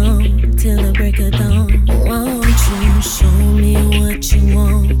get it on till the break of dawn. Won't you show me what you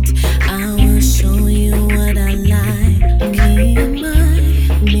want? I will show you what I like.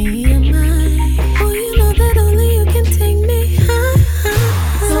 Me and my. Oh, you know that only you can take me high,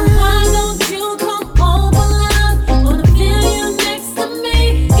 high. So why don't you come over, love? Wanna feel you next to me.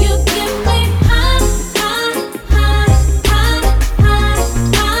 You get me high, high, high, high,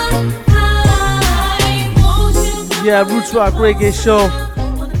 high, high. Won't you? Yeah, Roots Rock Reggae Show.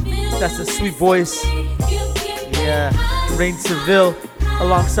 That's a sweet voice. Yeah, Rain Seville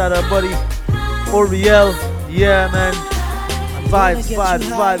alongside our buddy Oriel. Yeah, man. Vibes.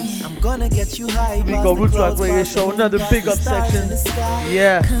 I'm gonna get you high. We go Roots Rock Reggae Show. Another big up section.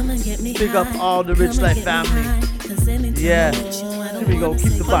 Yeah. Big up all the RichLife family. Yeah. Here we go.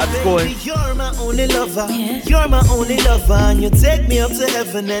 Keep the vibes going. You're my only lover. You're my only lover. And you take me up to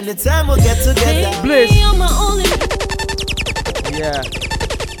heaven anytime we'll get together. Bliss. You're my only. Yeah.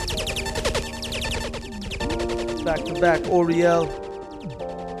 Back to back, Oriel.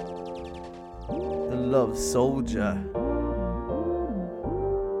 The Love Soldier.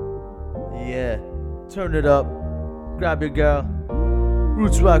 Yeah. Turn it up. Grab your girl.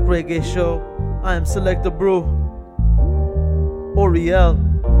 Roots Rock Reggae Show. I am Selecta Brew. Oriel.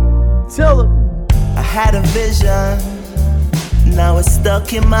 Tell them. I had a vision. Now it's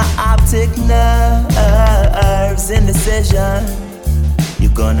stuck in my optic nerves. Indecision.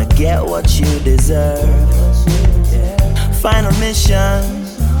 You're gonna get what you deserve. Final mission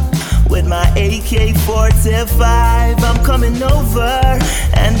with my AK-45. I'm coming over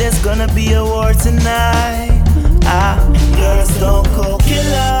and there's gonna be a war tonight. You're a stone cold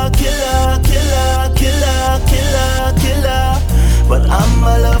killer, killer, killer, killer, killer, killer. But I'm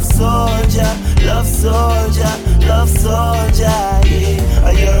a love soldier, love soldier, love soldier,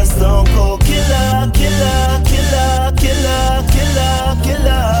 yeah. You're a stone cold killer, killer, killer, killer, killer,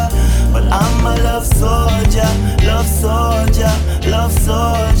 killer. But I'm a love soldier, love soldier, love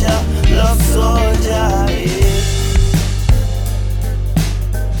soldier, love soldier, yeah.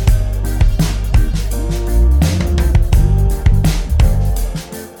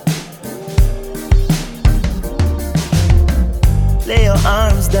 Lay your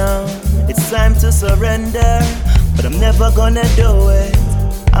arms down, it's time to surrender. But I'm never gonna do it.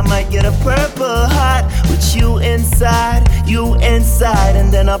 I might get a purple heart with you inside,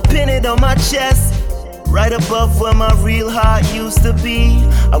 and then I'll pin it on my chest, right above where my real heart used to be.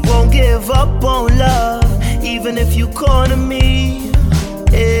 I won't give up on love, even if you corner me.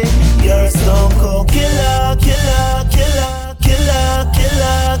 Yeah. You're a stone cold killer, killer, killer, killer,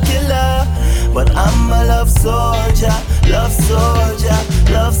 killer, killer. But I'm a love soldier, love soldier,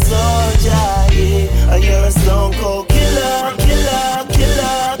 love soldier, yeah. You're a stone cold killer, killer,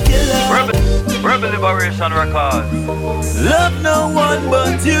 killer, killer. Rebel Liberation Records. Love no one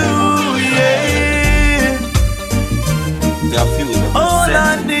but you, yeah. All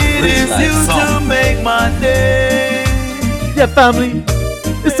I need is you to make my day. Yeah, family,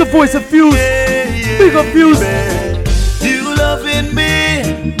 it's the voice of Fuze. Big up Fuze. You loving me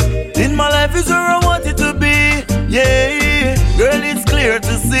in my life is where I want it to be, yeah. Girl, it's clear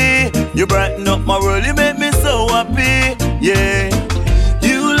to see you brighten up my world, you make me so happy, yeah.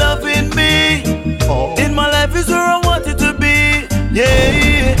 You loving me in my life is where I want it to be,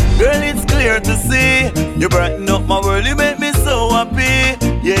 yeah. Girl, it's clear to see you brighten up my world, you make me so happy,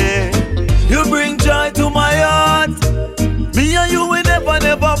 yeah. You bring joy to my heart. Me and you will never,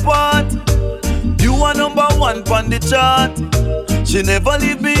 never part. You are number one on the chart. She never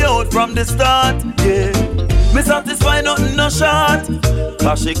leave me out from the start, yeah. Me satisfy nothing no short,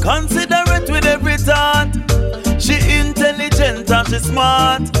 cause she considerate with every thought. She intelligent and she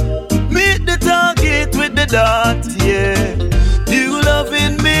smart. Meet the target with the dot, yeah. You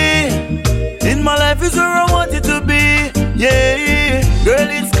loving me in my life is where I want it to be, yeah. Girl,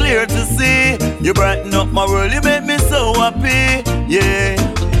 it's clear to see you brighten up my world, you make me so happy, yeah.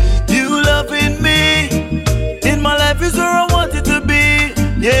 You loving me in my life is where I want it to be,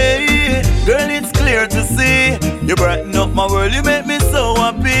 yeah. Girl, it's clear to see you brighten up my world, you make me so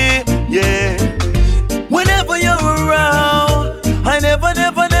happy, yeah. Whenever you're around, I never,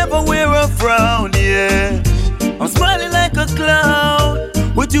 never, never wear a frown, yeah. I'm smiling like a clown.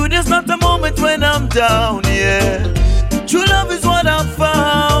 With you there's not a moment when I'm down, yeah. True love is what I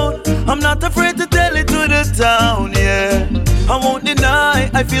found. I'm not afraid to tell it to the town, yeah. I won't deny,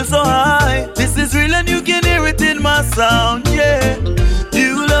 I feel so high. This is real and you can hear it in my sound, yeah.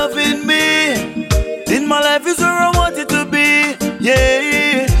 You loving me in my life is where I want it to be,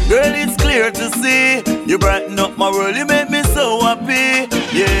 yeah. Girl, it's clear to see you brighten up my world, you make me so happy,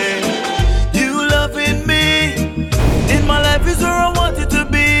 yeah. You loving me in my life is where I want it to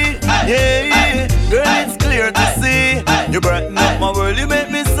be, yeah. Girl, it's clear to see you brighten up my world, you make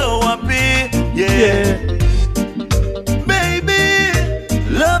me so happy, yeah. Baby,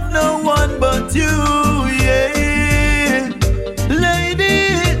 love no one but you, yeah.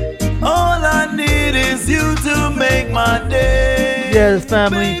 Lady, all I need is you to make my day. Yeah,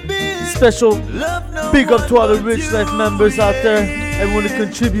 family, special big up to all the RichLife members out there. Everyone that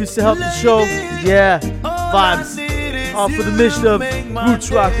contributes to help the show. Yeah, vibes. All for the mission of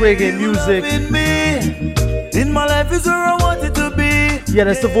roots rock reggae music. In my life is where I want it to be. Yeah,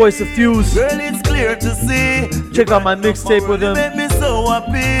 that's the voice of Fuze. Girl, it's clear to see. Check out my mixtape with him. Make me so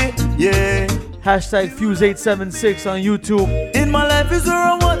happy, yeah. Hashtag Fuze876 on YouTube. In my life is where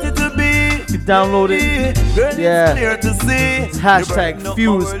I want it to be. You can download it. Girl, yeah. It's clear to see. It's hashtag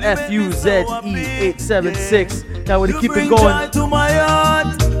Fuze FUZE876. Now we're to keep it going.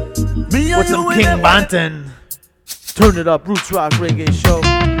 What's up, King Banton? Turn it up, Roots Rock Reggae Show.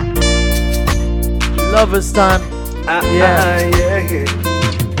 Lovers time. Yeah.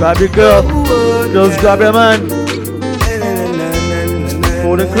 Grab your girl. Girls, grab your man.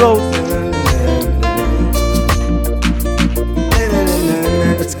 Hold it close.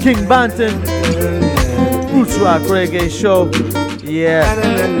 It's King Banton. Roots Rock Reggae Show. Yeah.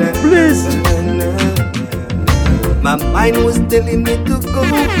 Please. My mind was telling me to go,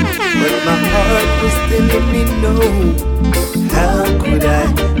 but my heart was telling me no. How could I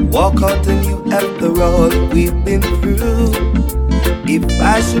walk out on you after all we've been through? If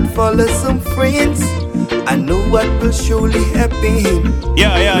I should follow some friends, I know what will surely happen.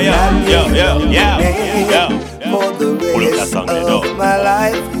 Yeah. for the rest of my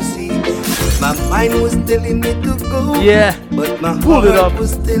life. You see, my mind was telling me to go. Yeah, but my pull it up.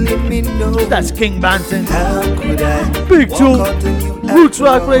 Was telling me no. That's King Banton. How could I? Big tune. Roots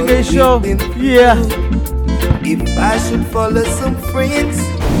Rock Reggae Show. Yeah. If I should follow some friends,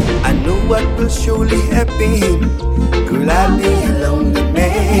 I know what will surely happen. Girl, I'll be a lonely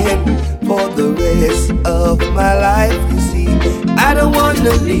man for the rest of my life. You see, I don't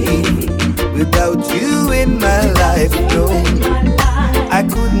wanna live without you in my life. No, I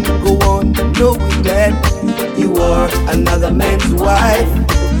couldn't go on knowing that you are another man's wife.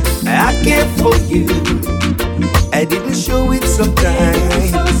 I care for you, I didn't show it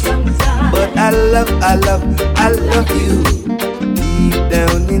sometimes, but I love you deep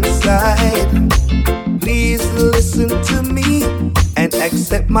down inside. Please listen to me and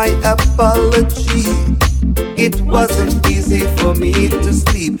accept my apology. It wasn't easy for me to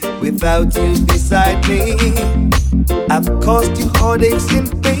sleep without you beside me. I've caused you heartaches and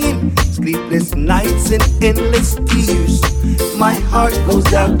pain, sleepless nights and endless tears. My heart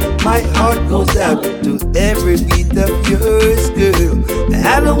goes out to every beat of yours, girl.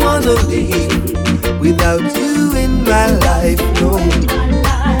 I don't wanna live without you in my life, no.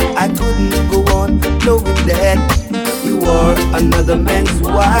 I couldn't go on knowing that you are another man's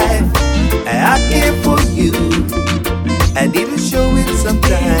wife. I care for you, I didn't show it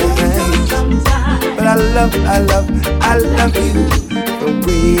sometimes, but I love you from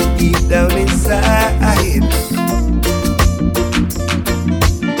way deep down inside.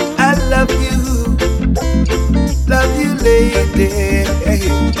 I love you, lady.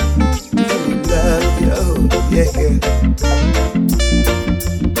 Love you, yeah.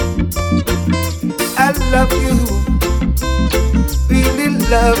 I love you, really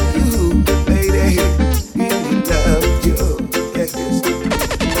love you, lady. Really love you, yes.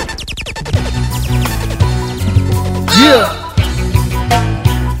 Yeah.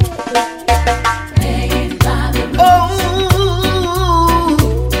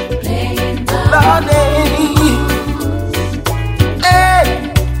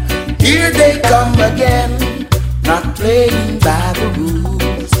 Come again, not playing by the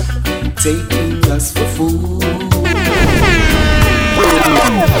rules, taking us for fools.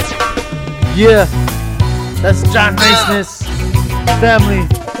 Yeah, that's John Niceness family.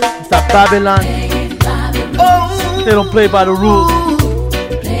 It's that Babylon. They don't play by the rules.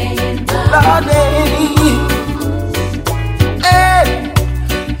 Hey,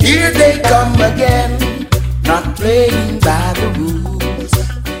 here they come again, not playing by the rules,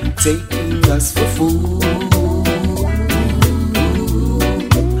 taking us for fools.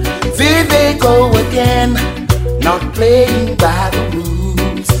 Here they go again, not playing by the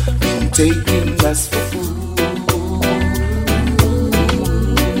rules, taking us for fools.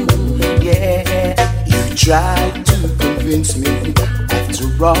 Yeah, you tried to convince me after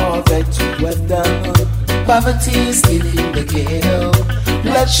all that you have done. Poverty is still in the ghetto,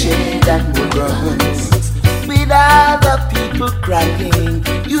 bloodshed and war runs. With all the people crying,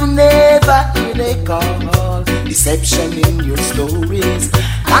 you never hear they call. Deception in your stories,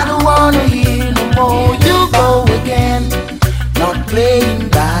 I don't wanna hear no more. You go again, not playing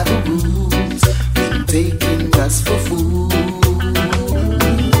by the rules, been taking us for fools.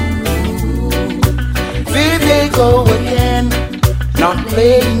 Here they go again, not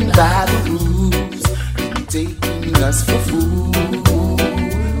playing by the rules, been taking us for fools.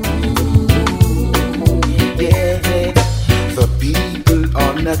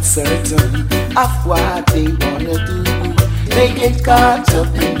 Not certain of what they wanna do. They get caught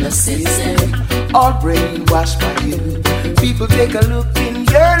up in the system, all brainwashed by you. People take a look in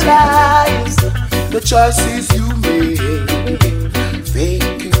your lives, the choices you made. They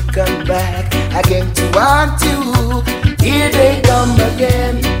could come back again to want you. Here they come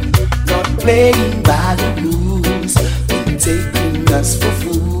again, not playing by the rules, been taking us for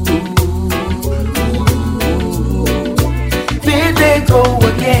fools. Here they go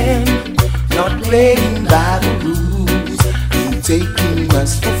again, not playing by the rules, been taking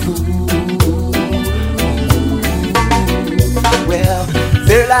us for fools. Well,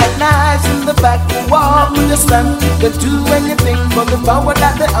 they're like knives in the back wall. Understand, they do anything for the power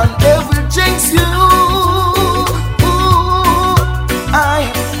that they under will jinx you.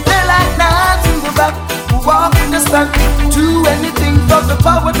 They're like knives in the back wall. Understand, do anything for the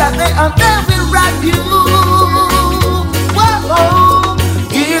power that they under will rob you. Whoa,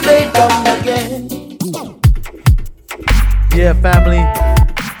 here they come again. Yeah, family.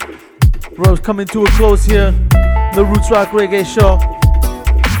 Bro's coming to a close here. The Roots Rock Reggae Show.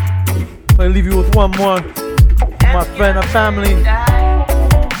 I'll leave you with one more. My friend and family,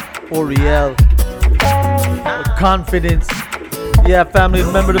 Oriel. confidence. Yeah, family,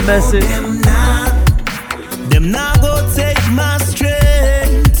 remember the message. Them now go take my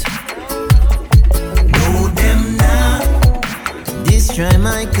strength. No, them now destroy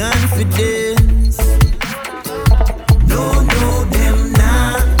my confidence. No, them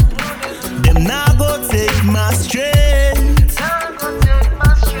now. Them now go take my strength.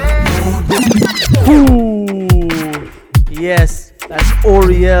 Ooh, yes, that's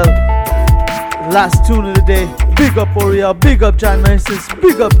Oriel. Last tune of the day. Big up Oriel, big up Niceness,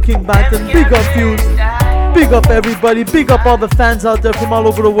 big up King Banton, big up Fuze, big up everybody, big up all the fans out there from all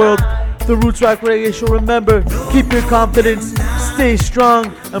over the world. The Roots Rock Reggae Show. Remember, keep your confidence, stay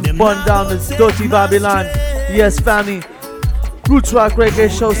strong, and burn down this dirty Babylon. Yes, family. Roots Rock Reggae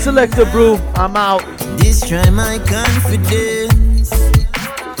Show. Selecta Brew. I'm out. Destroy my confidence.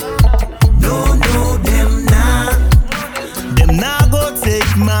 No, them now. Them now go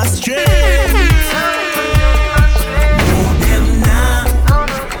take my strength.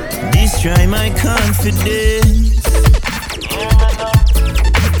 Try my confidence.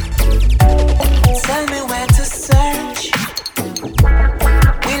 Tell me where to search.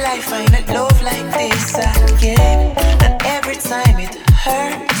 Will I find a love like this again? And every time it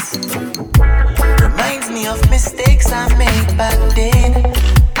hurts, reminds me of mistakes I made back then.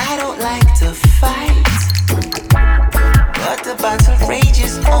 I don't like to fight, but the battle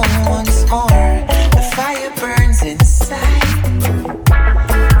rages on once more. The fire burns inside.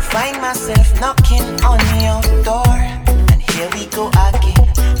 Find myself knocking on your door, and here we go again.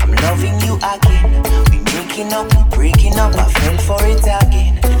 I'm loving you again. We making up, breaking up. I fell for it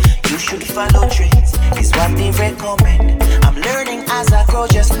again. You should follow trends, is what they recommend. I'm learning as I grow,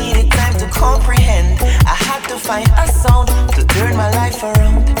 just needed time to comprehend. I had to find a sound to turn my life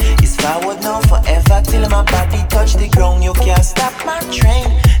around. It's forward now, forever till my body touch the ground. You can't stop my train,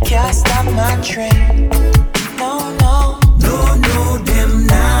 can't stop my train. No, them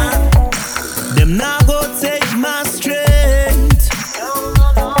now. Them now go take my strength. No,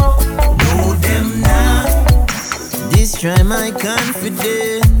 them now destroy my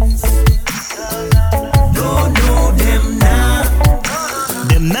confidence. No, them now.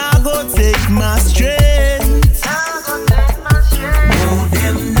 Them now go take my strength. No,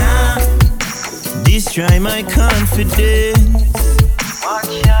 them now destroy my confidence.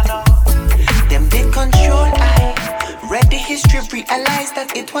 Them big control I read the history, realized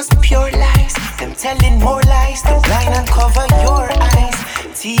that it was pure lies. Them telling more lies to blind and cover your eyes.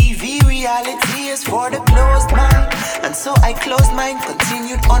 TV reality is for the closed mind, and so I closed mine,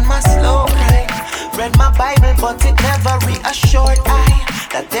 continued on my slow grind. Read my Bible, but it never reassured I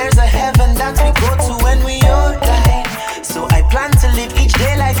that there's a heaven that we go to when we all die. So I plan to live each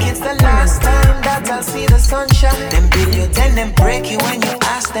day like it's the last time that I'll see the sunshine. Them build you, then them break you when you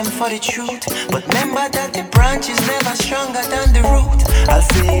ask them for the truth. But remember that the branch is never stronger than the root. I'll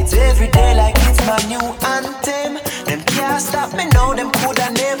say it every day like it's my new anthem. Them can't stop me now, them coulda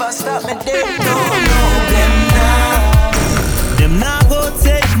never stop me then. No, them now. Them now go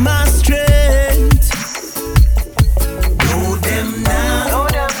take my strength. No, them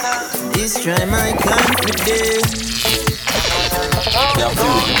now. Destroy my confidence.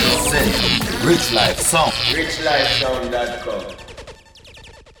 Fuze present RichLife song. RichLifeSound.com.